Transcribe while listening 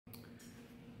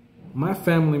My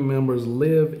family members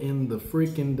live in the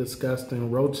freaking disgusting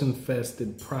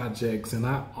roach-infested projects, and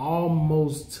I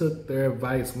almost took their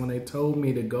advice when they told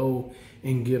me to go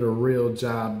and get a real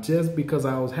job just because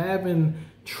I was having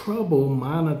trouble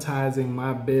monetizing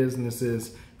my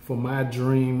businesses for my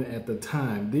dream at the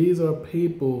time. These are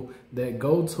people that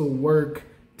go to work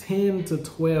 10 to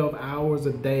 12 hours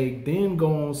a day, then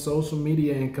go on social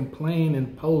media and complain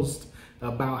and post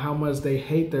about how much they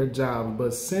hate their job.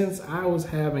 But since I was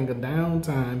having a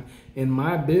downtime in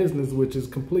my business, which is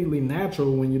completely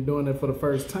natural when you're doing it for the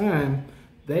first time,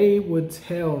 they would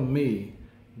tell me,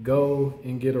 go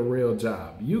and get a real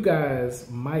job. You guys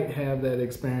might have that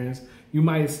experience. You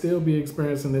might still be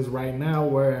experiencing this right now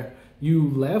where you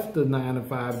left the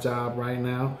 9-to-5 job right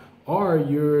now, or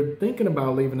you're thinking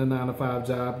about leaving the 9-to-5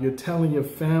 job. You're telling your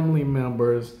family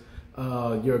members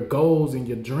your goals and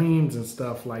your dreams and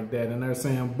stuff like that, and they're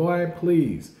saying, boy,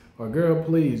 please, or girl,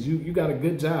 please, you got a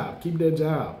good job, keep that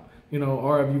job, you know,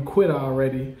 or if you quit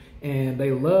already. And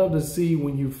they love to see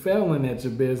when you failing at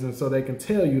your business so they can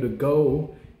tell you to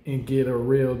go and get a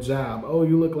real job. Oh,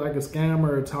 you look like a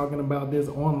scammer talking about this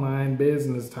online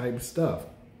business type stuff.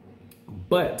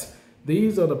 But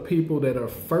these are the people that are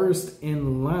first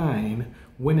in line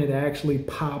when it actually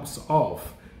pops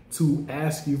off to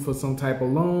ask you for some type of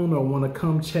loan or want to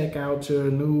come check out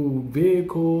your new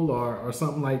vehicle or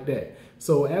something like that.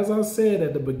 So as I said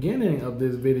at the beginning of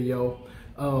this video,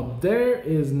 there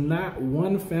is not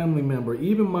one family member,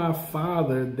 even my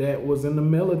father that was in the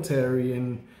military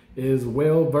and is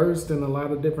well versed in a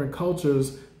lot of different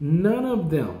cultures, none of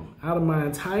them out of my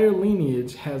entire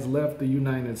lineage has left the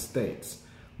United States.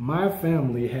 My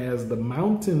family has the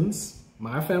mountains,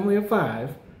 my family of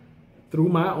 5, through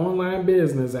my online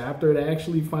business. After it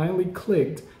actually finally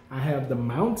clicked, I have the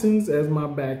mountains as my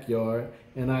backyard,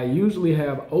 and I usually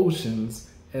have oceans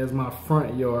as my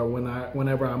front yard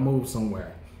whenever I move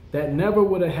somewhere. That never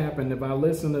would have happened if I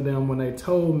listened to them when they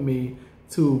told me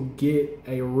to get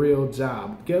a real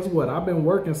job. Guess what? I've been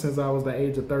working since I was the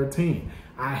age of 13.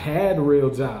 I had real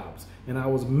jobs, and I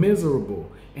was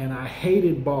miserable, and I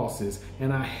hated bosses,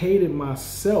 and I hated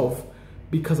myself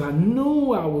because I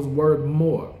knew I was worth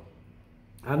more.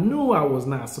 I knew I was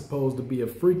not supposed to be a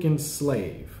freaking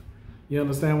slave. You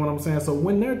understand what I'm saying? So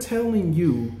when they're telling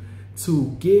you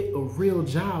to get a real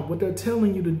job, what they're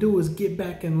telling you to do is get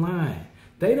back in line.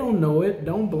 They don't know it.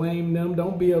 Don't blame them.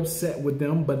 Don't be upset with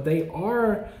them. But they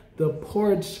are the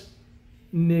porch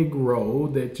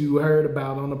Negro that you heard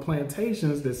about on the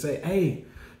plantations that say, hey,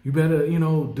 you better, you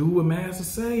know, do what master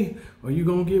say or you're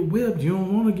going to get whipped. You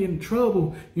don't want to get in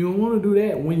trouble. You don't want to do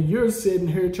that when you're sitting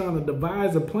here trying to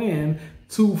devise a plan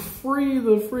to free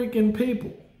the freaking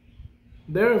people.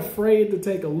 They're afraid to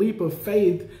take a leap of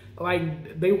faith.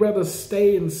 Like they rather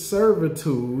stay in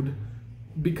servitude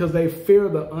because they fear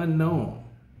the unknown.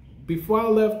 Before I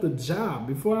left the job,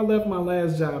 before I left my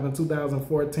last job in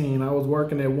 2014, I was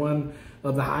working at one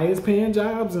of the highest paying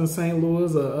jobs in St.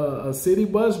 Louis, a city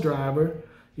bus driver.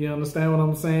 You understand what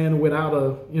I'm saying? Without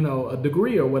a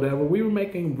degree or whatever, we were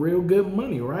making real good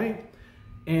money, right?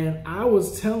 And I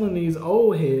was telling these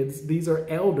old heads, these are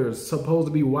elders, supposed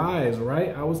to be wise, right?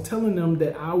 I was telling them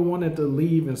that I wanted to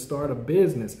leave and start a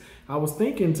business. I was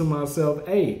thinking to myself,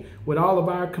 hey, with all of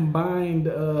our combined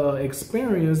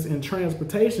experience in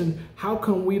transportation, how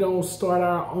come we don't start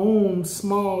our own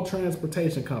small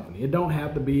transportation company? It don't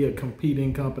have to be a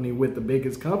competing company with the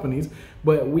biggest companies,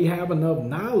 but we have enough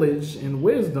knowledge and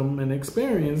wisdom and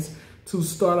experience to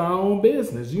start our own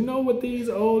business. You know what these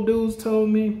old dudes told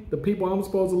me? The people I'm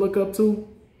supposed to look up to?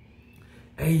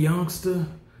 Hey, youngster,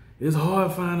 it's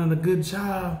hard finding a good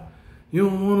job. You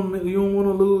don't want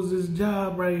to lose this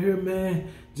job right here, man.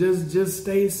 Just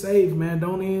stay safe, man.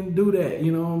 Don't even do that.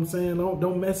 You know what I'm saying?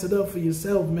 Don't mess it up for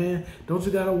yourself, man. Don't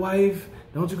you got a wife?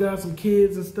 Don't you got some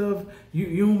kids and stuff?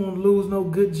 You don't want to lose no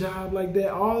good job like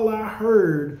that. All I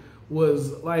heard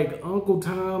was like Uncle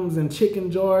Tom's and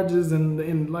Chicken George's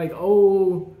and like,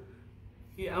 oh,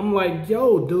 I'm like,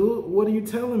 yo, dude, what are you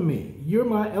telling me? You're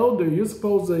my elder. You're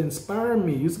supposed to inspire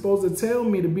me. You're supposed to tell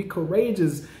me to be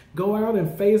courageous, go out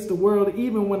and face the world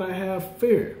even when I have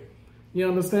fear. You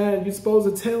understand? You're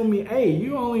supposed to tell me, hey,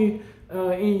 you only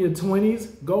in your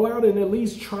 20s, go out and at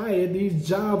least try it. These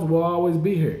jobs will always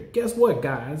be here. Guess what,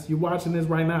 guys? You're watching this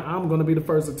right now. I'm going to be the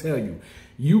first to tell you.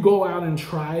 You go out and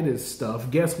try this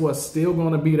stuff. Guess what's still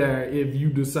going to be there if you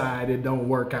decide it don't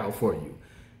work out for you?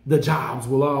 The jobs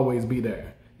will always be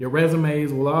there. Your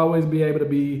resumes will always be able to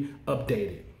be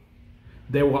updated.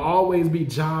 There will always be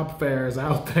job fairs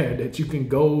out there that you can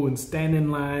go and stand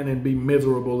in line and be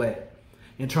miserable at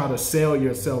and try to sell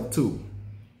yourself to.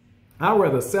 I'd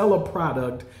rather sell a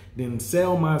product than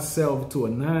sell myself to a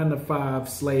 9-to-5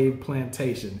 slave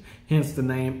plantation, hence the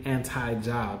name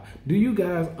anti-job. Do you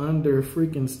guys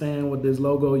stand what this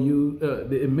logo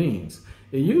it means?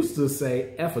 It used to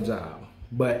say F a job,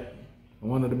 but I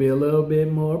wanted to be a little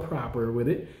bit more proper with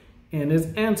it, and it's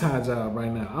anti-job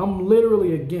right now. I'm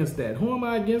literally against that. Who am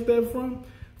I against that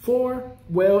for?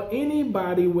 Well,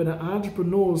 anybody with an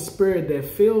entrepreneurial spirit that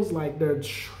feels like they're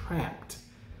trapped.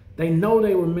 They know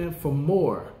they were meant for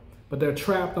more, but they're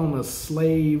trapped on a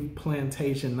slave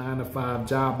plantation 9-to-5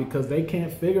 job because they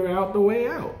can't figure out the way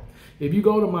out. If you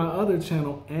go to my other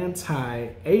channel,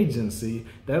 Anti-Agency,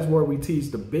 that's where we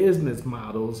teach the business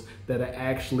models that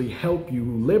actually help you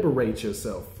liberate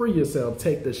yourself, free yourself,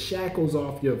 take the shackles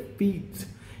off your feet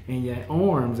and your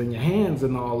arms and your hands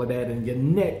and all of that, and your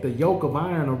neck, the yoke of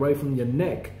iron away from your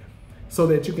neck, so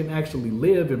that you can actually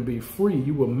live and be free.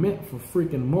 You were meant for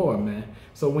freaking more, man.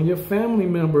 So when your family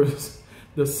members,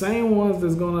 the same ones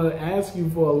that's gonna ask you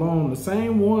for a loan, the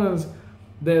same ones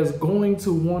that's going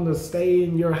to want to stay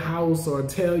in your house or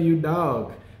tell you,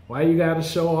 dog, why you gotta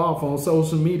show off on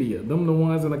social media? Them the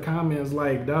ones in the comments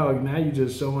like, dog, now you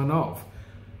just showing off.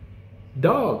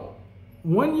 Dog,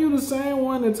 weren't you the same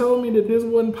one that told me that this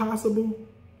wasn't possible?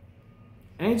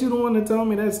 Ain't you the one that told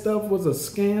me that stuff was a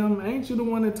scam? Ain't you the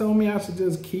one that told me I should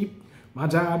just keep my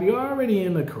job? You're already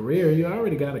in a career. You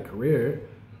already got a career.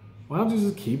 Why don't you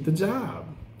just keep the job?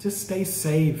 Just stay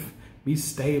safe. Be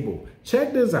stable.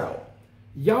 Check this out.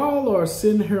 Y'all are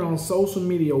sitting here on social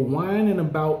media whining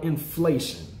about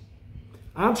inflation.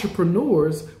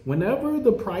 Entrepreneurs, whenever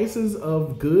the prices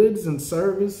of goods and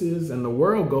services and the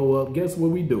world go up, guess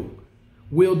what we do?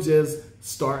 We'll just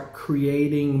start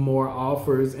creating more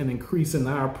offers and increasing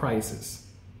our prices.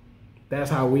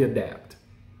 That's how we adapt.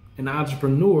 An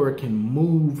entrepreneur can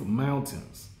move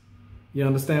mountains. You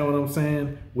understand what I'm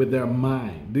saying? With their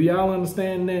mind. Do y'all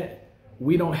understand that?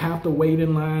 We don't have to wait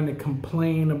in line and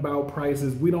complain about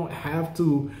prices. We don't have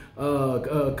to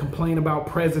complain about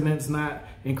presidents not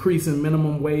increasing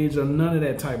minimum wage or none of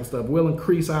that type of stuff. We'll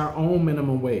increase our own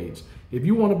minimum wage. If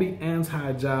you want to be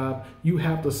anti-job, you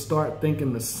have to start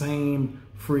thinking the same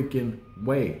freaking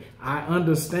way. I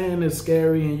understand it's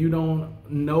scary and you don't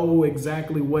know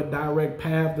exactly what direct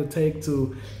path to take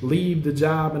to leave the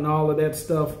job and all of that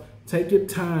stuff. Take your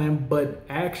time, but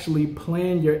actually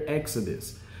plan your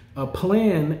exodus. A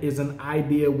plan is an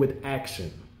idea with action.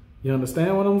 You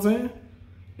understand what I'm saying?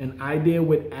 An idea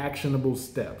with actionable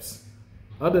steps.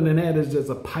 Other than that, it's just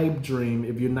a pipe dream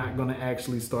if you're not going to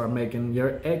actually start making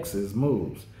your exodus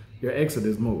moves.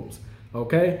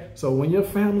 Okay? So when your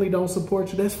family don't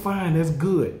support you, that's fine. That's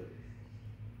good.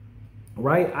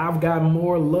 Right? I've got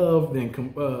more love than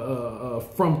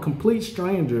from complete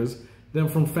strangers than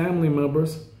from family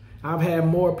members. I've had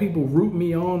more people root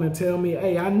me on and tell me,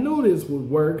 hey, I knew this would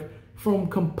work, from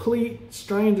complete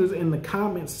strangers in the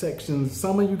comment sections.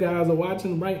 Some of you guys are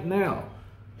watching right now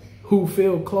who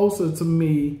feel closer to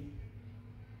me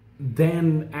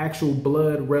than actual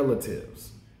blood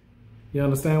relatives. You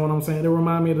understand what I'm saying? It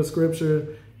reminds me of the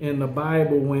scripture in the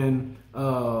Bible when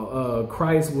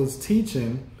Christ was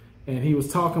teaching and he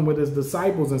was talking with his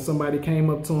disciples and somebody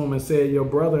came up to him and said, your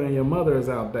brother and your mother is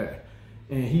out there.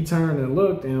 And he turned and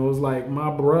looked and was like,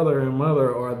 my brother and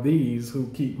mother are these who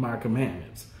keep my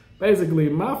commandments. Basically,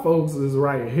 my folks is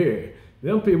right here.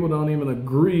 Them people don't even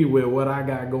agree with what I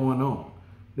got going on.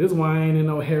 This is why I ain't in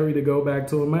no hurry to go back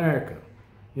to America.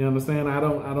 You understand? I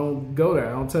don't go there.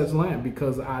 I don't touch land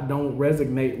because I don't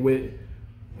resonate with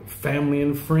family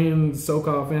and friends,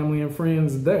 so-called family and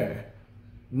friends there.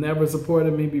 Never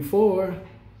supported me before.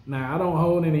 Now, I don't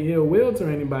hold any ill will to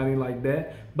anybody like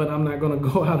that, but I'm not going to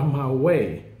go out of my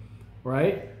way,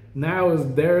 right? Now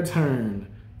is their turn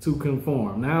to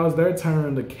conform. Now is their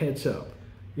turn to catch up.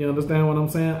 You understand what I'm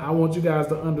saying? I want you guys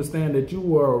to understand that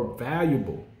you are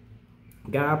valuable.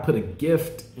 God put a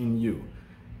gift in you.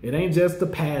 It ain't just a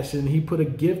passion. He put a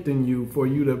gift in you for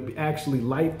you to actually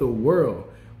light the world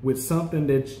with something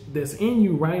that's in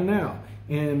you right now.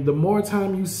 And the more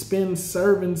time you spend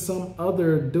serving some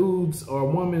other dude's or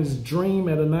woman's dream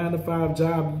at a 9-to-5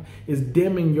 job is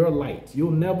dimming your light.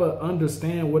 You'll never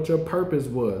understand what your purpose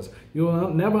was.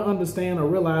 You'll never understand or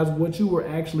realize what you were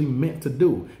actually meant to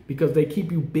do because they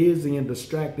keep you busy and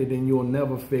distracted and you'll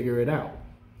never figure it out.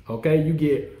 Okay, you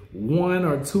get 1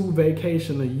 or 2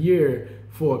 vacations a year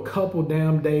for a couple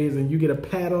damn days and you get a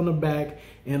pat on the back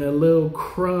and a little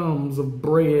crumbs of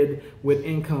bread with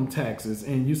income taxes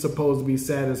and you're supposed to be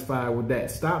satisfied with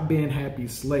that. Stop being happy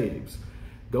slaves.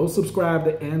 Go subscribe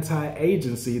to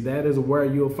Anti-Agency. That is where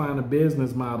you'll find the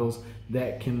business models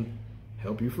that can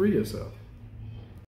help you free yourself.